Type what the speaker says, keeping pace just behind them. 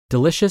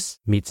Delicious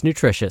meets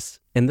nutritious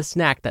in the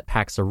snack that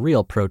packs a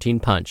real protein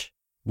punch.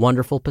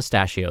 Wonderful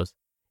Pistachios.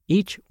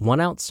 Each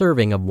 1-ounce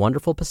serving of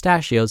Wonderful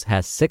Pistachios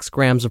has 6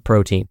 grams of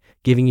protein,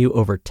 giving you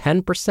over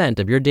 10%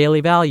 of your daily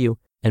value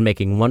and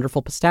making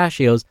Wonderful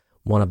Pistachios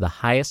one of the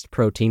highest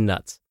protein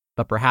nuts.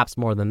 But perhaps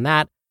more than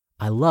that,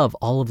 I love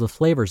all of the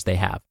flavors they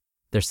have.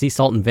 Their sea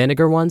salt and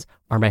vinegar ones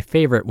are my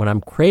favorite when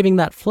I'm craving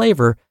that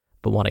flavor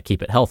but want to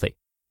keep it healthy.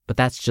 But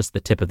that's just the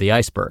tip of the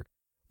iceberg.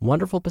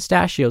 Wonderful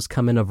Pistachios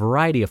come in a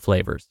variety of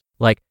flavors,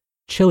 like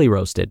chili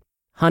roasted,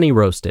 honey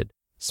roasted,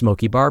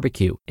 smoky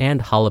barbecue,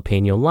 and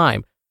jalapeno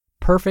lime,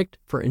 perfect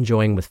for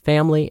enjoying with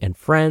family and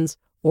friends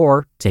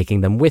or taking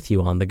them with you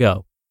on the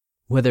go.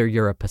 Whether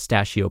you're a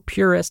pistachio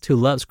purist who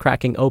loves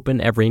cracking open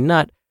every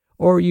nut,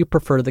 or you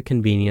prefer the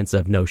convenience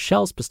of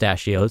no-shells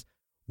pistachios,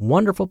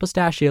 Wonderful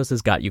Pistachios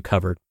has got you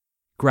covered.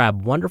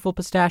 Grab Wonderful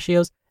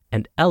Pistachios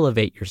and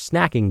elevate your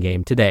snacking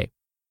game today.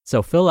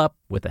 So fill up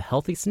with a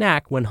healthy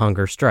snack when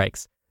hunger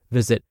strikes.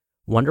 Visit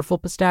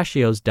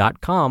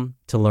wonderfulpistachios.com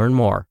to learn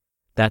more.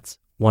 That's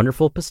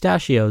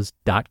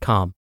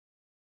wonderfulpistachios.com.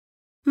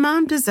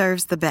 Mom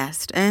deserves the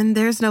best, and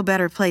there's no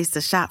better place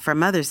to shop for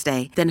Mother's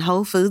Day than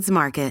Whole Foods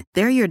Market.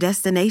 They're your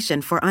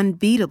destination for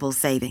unbeatable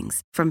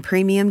savings, from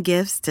premium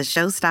gifts to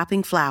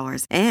show-stopping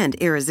flowers and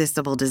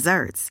irresistible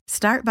desserts.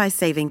 Start by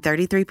saving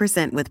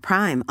 33% with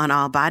Prime on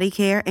all body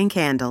care and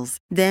candles.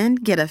 Then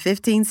get a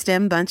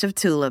 15-stem bunch of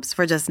tulips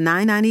for just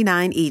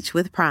 $9.99 each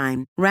with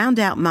Prime. Round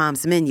out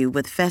Mom's menu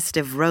with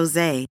festive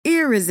rosé,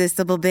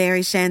 irresistible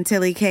berry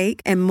chantilly cake,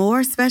 and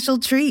more special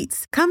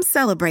treats. Come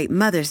celebrate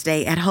Mother's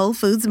Day at Whole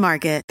Foods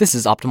Market. This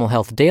is Optimal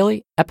Health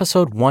Daily,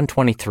 episode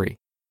 123.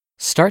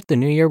 Start the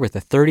new year with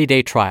a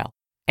 30-day trial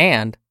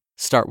and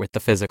start with the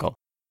physical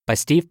by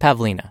Steve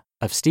Pavlina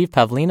of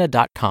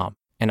stevepavlina.com.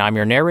 And I'm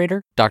your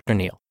narrator, Dr.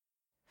 Neil.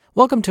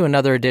 Welcome to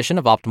another edition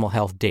of Optimal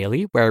Health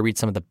Daily, where I read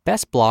some of the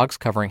best blogs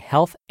covering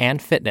health and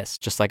fitness,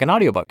 just like an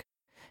audiobook.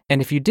 And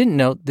if you didn't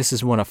know, this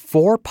is one of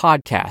 4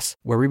 podcasts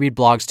where we read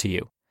blogs to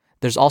you.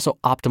 There's also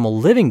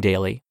Optimal Living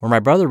Daily, where my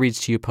brother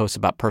reads to you posts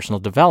about personal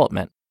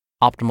development,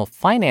 Optimal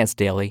Finance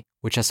Daily,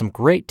 which has some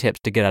great tips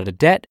to get out of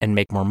debt and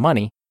make more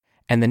money,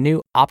 and the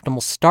new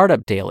Optimal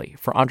Startup Daily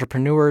for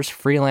entrepreneurs,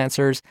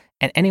 freelancers,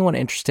 and anyone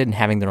interested in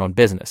having their own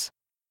business.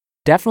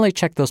 Definitely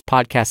check those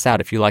podcasts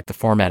out if you like the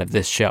format of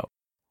this show.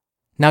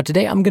 Now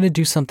today I'm going to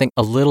do something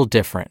a little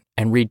different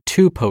and read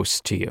 2 posts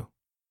to you.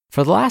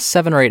 For the last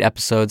 7 or 8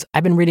 episodes,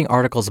 I've been reading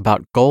articles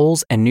about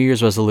goals and New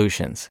Year's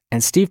resolutions,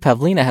 and Steve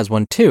Pavlina has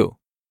one too,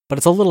 but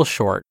it's a little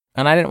short,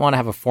 and I didn't want to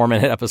have a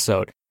 4-minute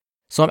episode.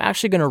 So I'm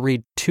actually going to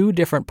read 2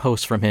 different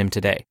posts from him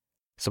today.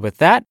 So with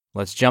that,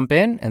 let's jump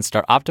in and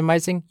start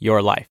optimizing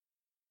your life.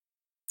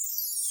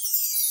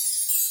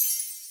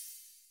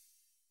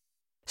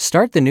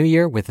 Start the new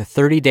year with a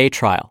 30-day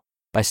trial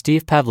by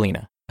Steve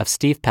Pavlina of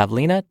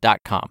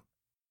stevepavlina.com.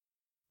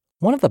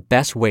 One of the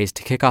best ways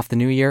to kick off the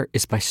new year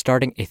is by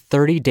starting a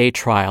 30-day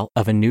trial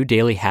of a new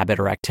daily habit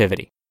or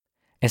activity.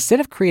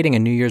 Instead of creating a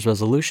New Year's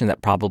resolution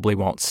that probably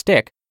won't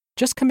stick,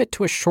 just commit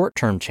to a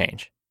short-term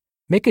change.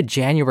 Make a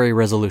January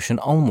resolution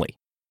only.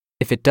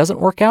 If it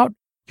doesn't work out,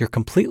 you're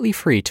completely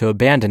free to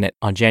abandon it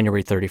on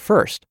January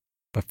 31st.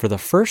 But for the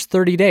first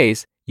 30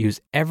 days, use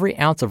every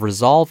ounce of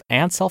resolve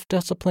and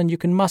self-discipline you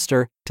can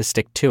muster to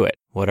stick to it,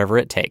 whatever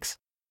it takes.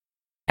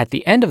 At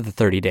the end of the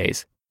 30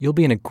 days, you'll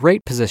be in a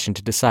great position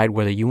to decide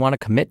whether you want to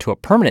commit to a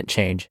permanent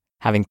change,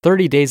 having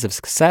 30 days of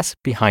success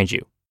behind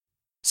you.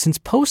 Since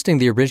posting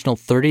the original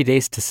 30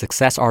 Days to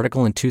Success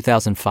article in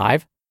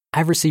 2005,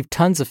 I've received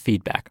tons of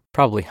feedback,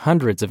 probably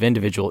hundreds of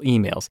individual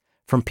emails,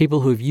 from people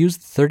who have used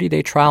the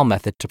 30-day trial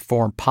method to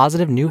form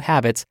positive new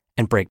habits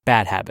and break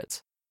bad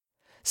habits.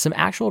 Some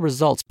actual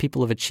results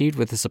people have achieved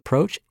with this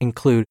approach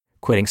include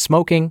quitting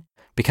smoking,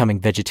 becoming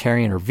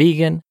vegetarian or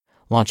vegan,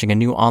 launching a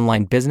new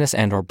online business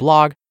and or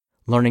blog,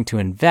 learning to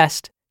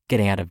invest,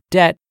 getting out of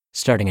debt,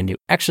 starting a new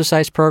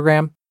exercise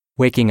program,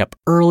 waking up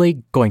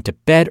early, going to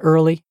bed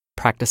early,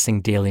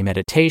 practicing daily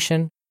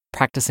meditation,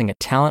 practicing a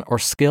talent or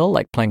skill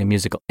like playing a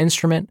musical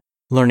instrument,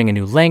 learning a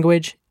new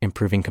language,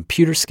 improving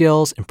computer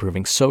skills,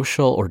 improving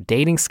social or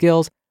dating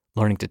skills,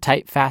 learning to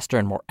type faster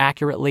and more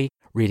accurately,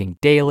 reading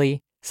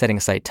daily, setting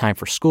aside time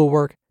for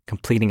schoolwork,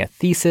 completing a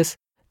thesis,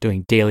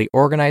 doing daily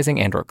organizing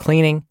and or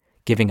cleaning,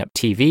 giving up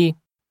TV,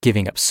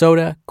 giving up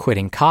soda,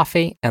 quitting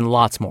coffee, and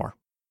lots more.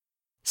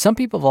 Some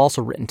people have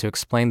also written to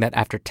explain that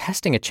after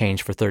testing a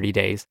change for 30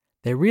 days,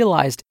 they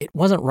realized it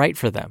wasn't right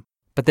for them,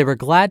 but they were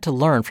glad to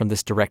learn from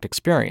this direct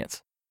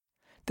experience.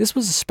 This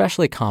was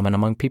especially common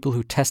among people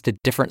who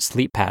tested different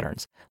sleep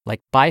patterns,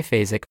 like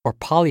biphasic or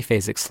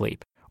polyphasic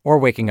sleep, or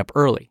waking up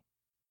early.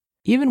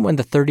 Even when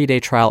the 30-day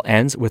trial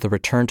ends with a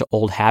return to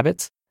old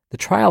habits, the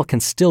trial can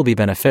still be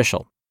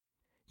beneficial.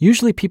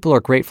 Usually people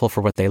are grateful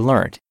for what they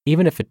learned,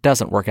 even if it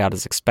doesn't work out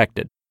as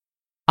expected.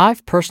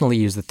 I've personally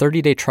used the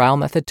 30-day trial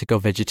method to go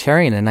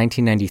vegetarian in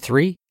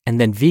 1993 and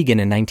then vegan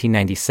in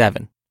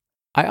 1997.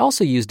 I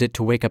also used it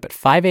to wake up at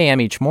 5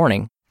 a.m. each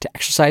morning, to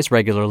exercise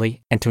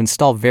regularly, and to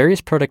install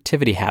various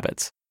productivity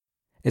habits.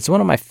 It's one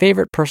of my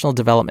favorite personal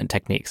development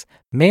techniques,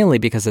 mainly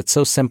because it's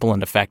so simple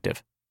and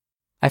effective.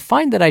 I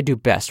find that I do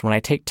best when I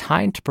take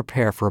time to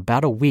prepare for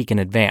about a week in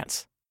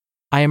advance.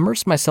 I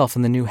immerse myself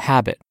in the new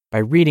habit by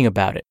reading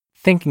about it,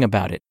 thinking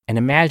about it, and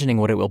imagining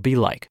what it will be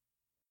like.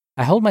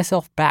 I hold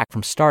myself back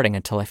from starting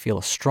until I feel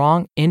a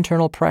strong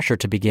internal pressure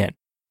to begin.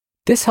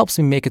 This helps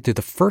me make it through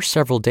the first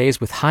several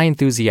days with high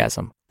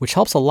enthusiasm, which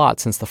helps a lot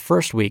since the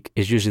first week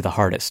is usually the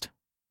hardest.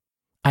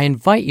 I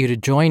invite you to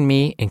join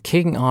me in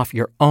kicking off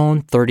your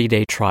own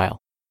 30-day trial.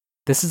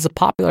 This is a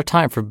popular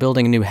time for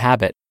building a new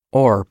habit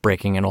or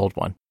breaking an old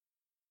one.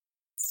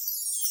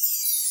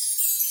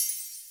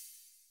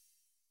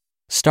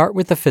 Start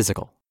with the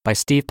Physical by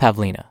Steve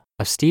Pavlina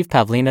of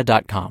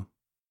stevepavlina.com.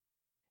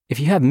 If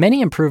you have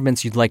many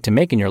improvements you'd like to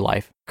make in your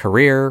life,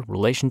 career,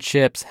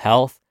 relationships,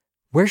 health,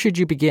 where should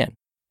you begin?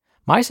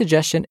 My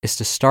suggestion is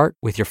to start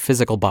with your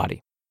physical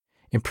body.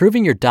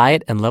 Improving your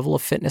diet and level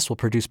of fitness will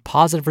produce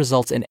positive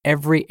results in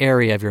every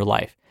area of your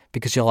life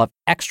because you'll have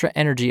extra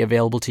energy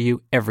available to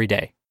you every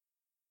day.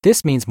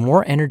 This means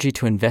more energy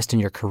to invest in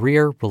your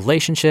career,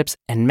 relationships,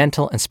 and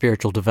mental and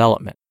spiritual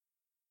development.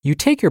 You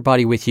take your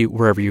body with you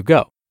wherever you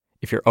go.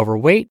 If you're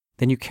overweight,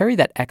 then you carry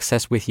that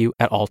excess with you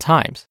at all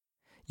times.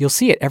 You'll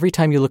see it every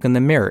time you look in the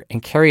mirror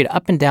and carry it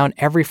up and down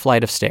every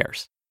flight of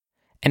stairs.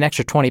 An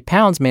extra 20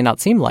 pounds may not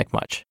seem like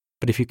much,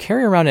 but if you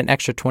carry around an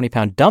extra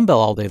 20-pound dumbbell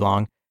all day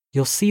long,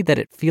 you'll see that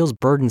it feels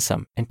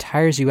burdensome and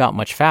tires you out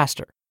much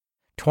faster.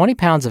 20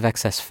 pounds of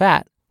excess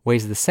fat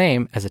weighs the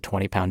same as a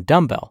 20-pound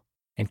dumbbell,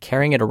 and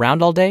carrying it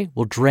around all day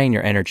will drain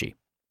your energy.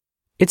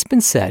 It's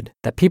been said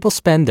that people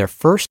spend their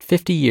first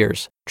 50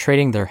 years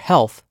trading their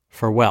health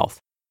for wealth,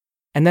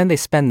 and then they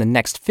spend the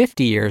next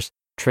 50 years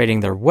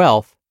trading their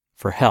wealth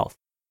for health.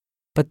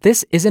 But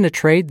this isn't a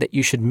trade that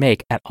you should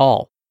make at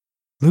all.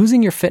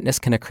 Losing your fitness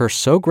can occur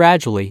so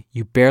gradually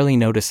you barely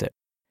notice it.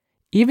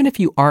 Even if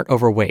you aren't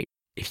overweight,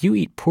 if you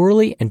eat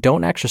poorly and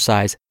don't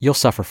exercise, you'll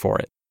suffer for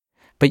it.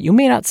 But you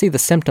may not see the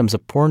symptoms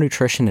of poor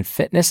nutrition and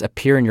fitness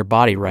appear in your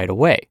body right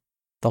away.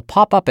 They'll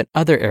pop up in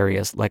other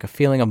areas like a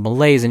feeling of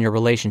malaise in your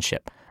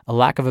relationship, a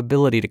lack of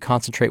ability to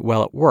concentrate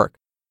well at work,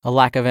 a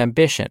lack of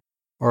ambition,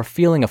 or a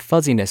feeling of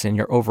fuzziness in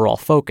your overall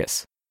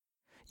focus.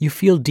 You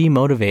feel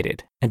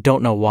demotivated and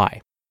don't know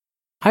why.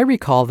 I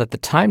recall that the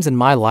times in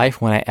my life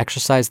when I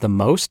exercised the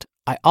most,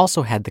 I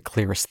also had the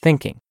clearest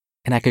thinking,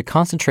 and I could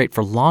concentrate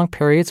for long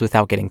periods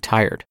without getting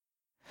tired.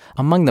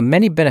 Among the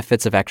many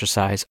benefits of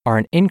exercise are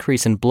an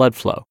increase in blood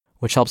flow,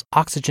 which helps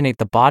oxygenate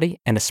the body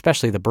and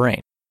especially the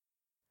brain.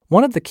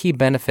 One of the key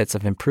benefits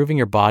of improving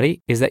your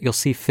body is that you'll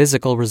see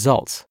physical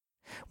results.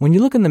 When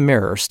you look in the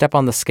mirror or step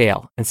on the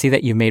scale and see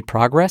that you've made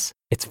progress,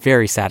 it's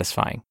very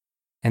satisfying.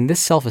 And this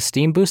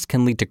self-esteem boost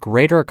can lead to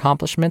greater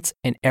accomplishments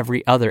in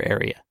every other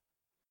area.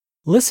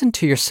 Listen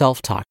to your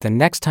self-talk the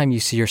next time you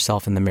see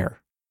yourself in the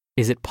mirror.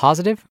 Is it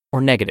positive or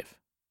negative?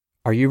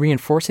 Are you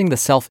reinforcing the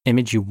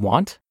self-image you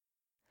want?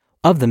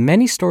 Of the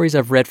many stories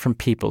I've read from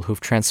people who've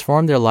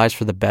transformed their lives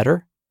for the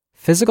better,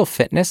 physical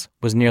fitness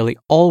was nearly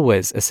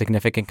always a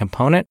significant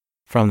component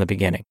from the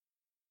beginning.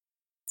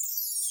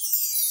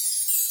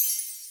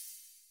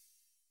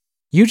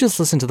 You just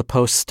listened to the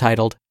posts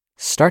titled,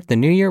 Start the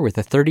New Year with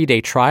a 30-Day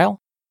Trial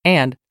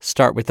and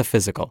Start with the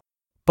Physical,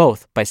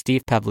 both by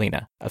Steve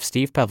Pavlina of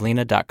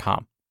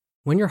stevepavlina.com.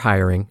 When you're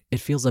hiring, it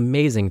feels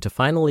amazing to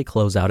finally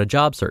close out a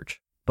job search.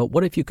 But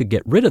what if you could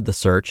get rid of the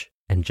search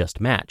and just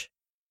match?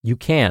 You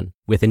can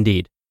with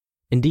Indeed.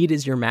 Indeed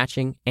is your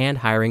matching and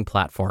hiring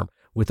platform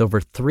with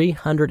over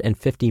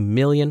 350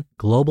 million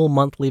global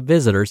monthly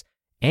visitors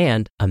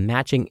and a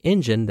matching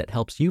engine that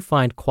helps you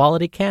find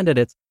quality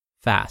candidates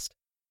fast.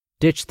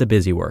 Ditch the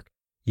busy work.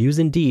 Use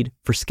Indeed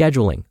for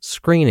scheduling,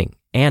 screening,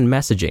 and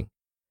messaging.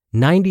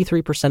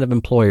 93% of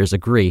employers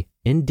agree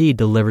Indeed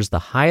delivers the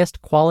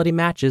highest quality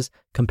matches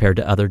compared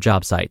to other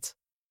job sites.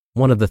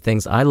 One of the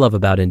things I love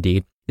about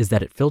Indeed is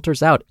that it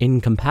filters out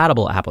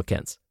incompatible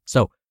applicants.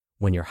 So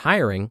when you're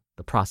hiring,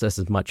 the process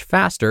is much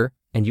faster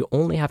and you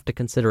only have to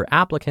consider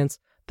applicants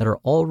that are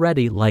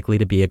already likely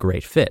to be a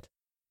great fit.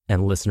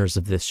 And listeners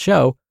of this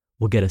show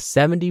will get a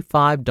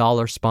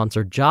 $75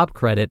 sponsored job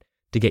credit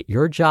to get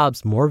your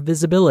jobs more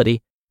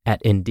visibility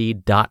at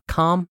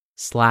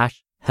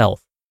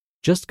Indeed.com/health.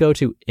 Just go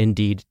to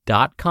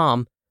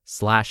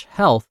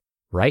Indeed.com/health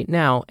right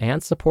now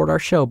and support our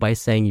show by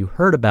saying you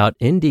heard about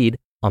Indeed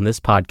on this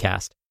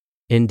podcast.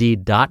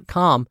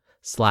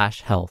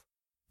 Indeed.com/health.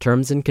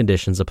 Terms and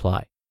conditions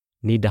apply.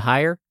 Need to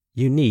hire?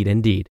 You need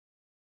Indeed.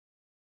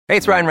 Hey,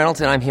 it's Ryan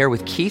Reynolds, and I'm here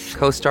with Keith,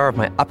 co-star of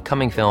my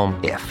upcoming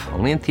film, If,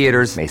 only in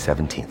theaters May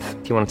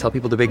 17th. Do you want to tell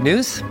people the big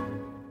news?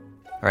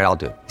 All right, I'll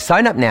do it.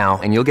 Sign up now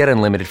and you'll get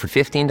unlimited for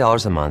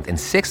 $15 a month and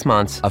 6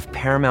 months of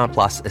Paramount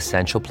Plus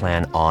Essential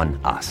Plan on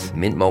us.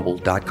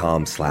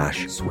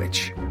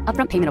 MintMobile.com/switch.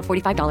 Upfront payment of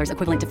 $45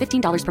 equivalent to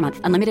 $15 per month.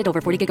 Unlimited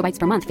over 40 gigabytes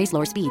per month. Face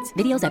lower speeds.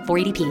 Videos at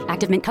 480p.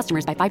 Active Mint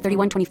customers by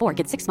 531.24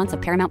 get 6 months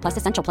of Paramount Plus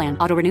Essential Plan.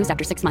 Auto renews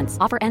after 6 months.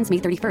 Offer ends May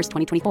 31st,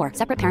 2024.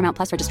 Separate Paramount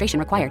Plus registration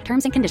required.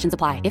 Terms and conditions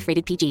apply if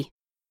rated PG.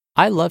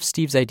 I love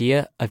Steve's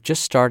idea of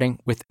just starting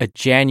with a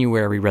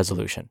January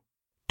resolution.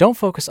 Don't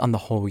focus on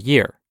the whole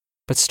year,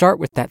 but start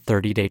with that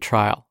 30-day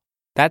trial.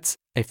 That's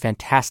a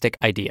fantastic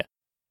idea.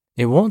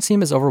 It won't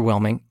seem as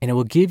overwhelming, and it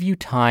will give you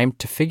time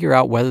to figure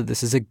out whether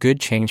this is a good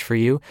change for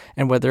you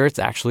and whether it's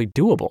actually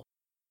doable.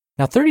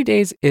 Now, 30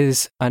 days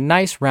is a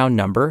nice round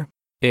number.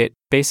 It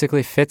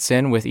basically fits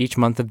in with each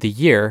month of the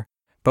year,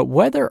 but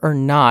whether or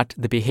not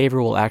the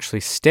behavior will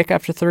actually stick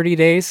after 30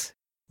 days,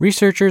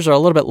 researchers are a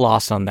little bit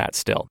lost on that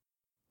still.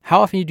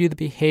 How often you do the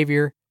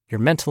behavior, your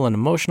mental and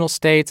emotional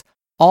states,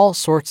 all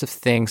sorts of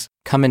things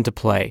come into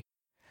play.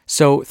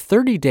 So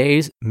 30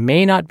 days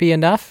may not be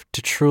enough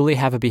to truly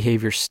have a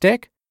behavior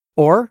stick,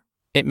 or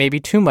it may be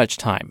too much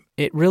time.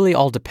 It really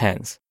all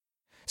depends.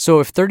 So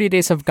if 30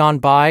 days have gone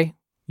by,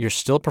 you're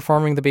still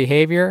performing the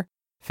behavior,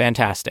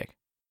 fantastic.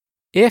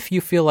 If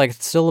you feel like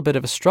it's still a bit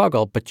of a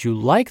struggle, but you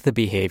like the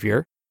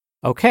behavior,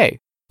 okay,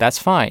 that's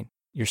fine.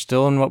 You're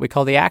still in what we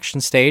call the action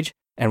stage,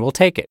 and we'll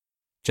take it.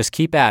 Just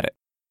keep at it.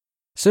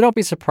 So don't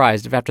be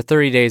surprised if after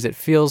 30 days it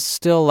feels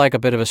still like a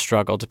bit of a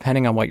struggle,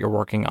 depending on what you're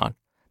working on.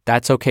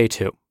 That's okay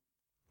too.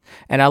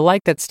 And I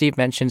like that Steve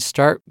mentioned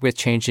start with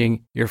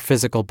changing your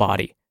physical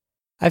body.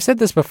 I've said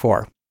this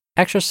before.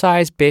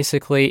 Exercise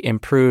basically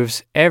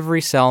improves every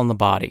cell in the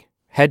body,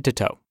 head to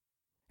toe.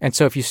 And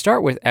so if you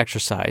start with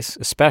exercise,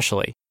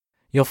 especially,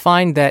 you'll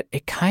find that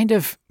it kind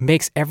of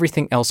makes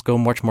everything else go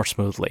much more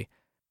smoothly.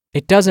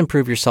 It does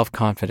improve your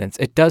self-confidence.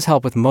 It does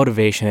help with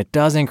motivation. It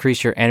does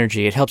increase your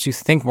energy. It helps you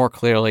think more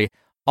clearly.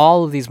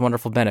 All of these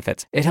wonderful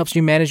benefits. It helps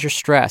you manage your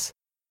stress.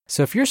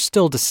 So if you're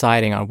still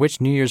deciding on which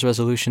New Year's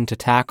resolution to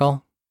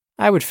tackle,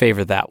 I would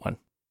favor that one.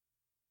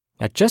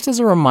 Now, just as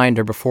a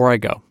reminder before I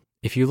go,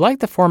 if you like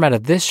the format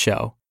of this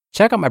show,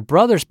 check out my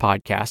brother's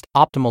podcast,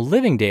 Optimal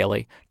Living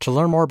Daily, to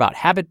learn more about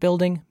habit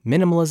building,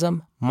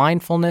 minimalism,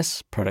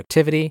 mindfulness,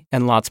 productivity,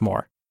 and lots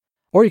more.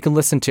 Or you can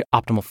listen to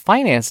Optimal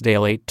Finance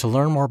Daily to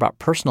learn more about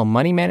personal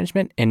money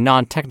management in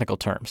non-technical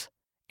terms.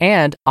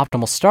 And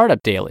Optimal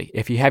Startup Daily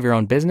if you have your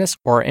own business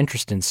or are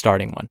interested in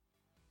starting one.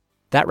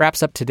 That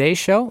wraps up today's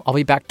show. I'll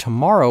be back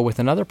tomorrow with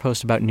another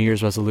post about New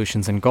Year's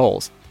resolutions and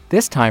goals,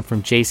 this time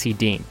from JC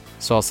Dean.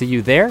 So I'll see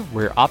you there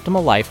where your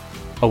optimal life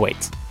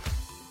awaits.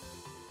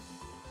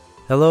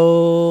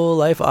 Hello,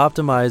 Life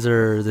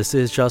Optimizer. This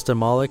is Justin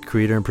Malik,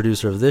 creator and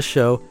producer of this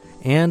show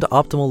and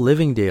Optimal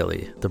Living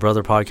Daily, the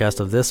brother podcast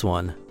of this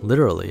one.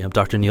 Literally, I'm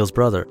Dr. Neil's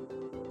brother.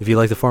 If you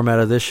like the format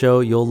of this show,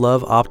 you'll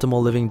love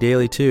Optimal Living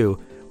Daily too,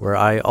 where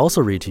I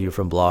also read to you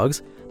from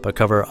blogs, but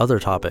cover other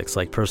topics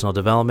like personal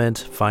development,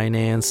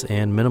 finance,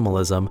 and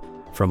minimalism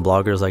from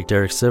bloggers like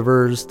Derek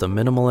Sivers, The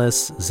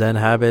Minimalists, Zen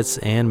Habits,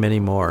 and many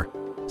more.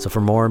 So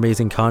for more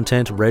amazing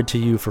content read to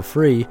you for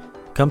free,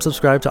 come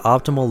subscribe to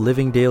Optimal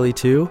Living Daily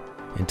too,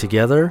 and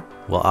together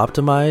we'll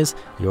optimize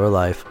your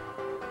life.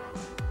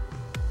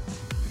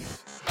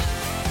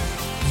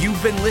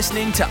 You've been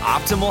listening to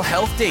Optimal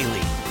Health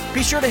Daily.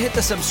 Be sure to hit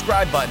the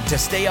subscribe button to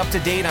stay up to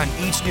date on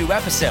each new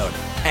episode,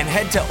 and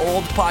head to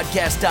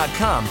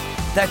oldpodcast.com.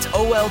 That's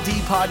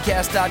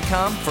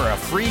oldpodcast.com for a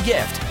free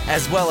gift,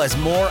 as well as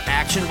more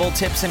actionable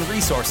tips and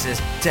resources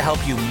to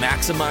help you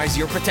maximize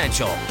your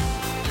potential.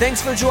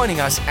 Thanks for joining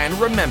us, and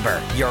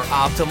remember, your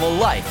optimal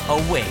life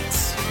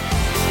awaits.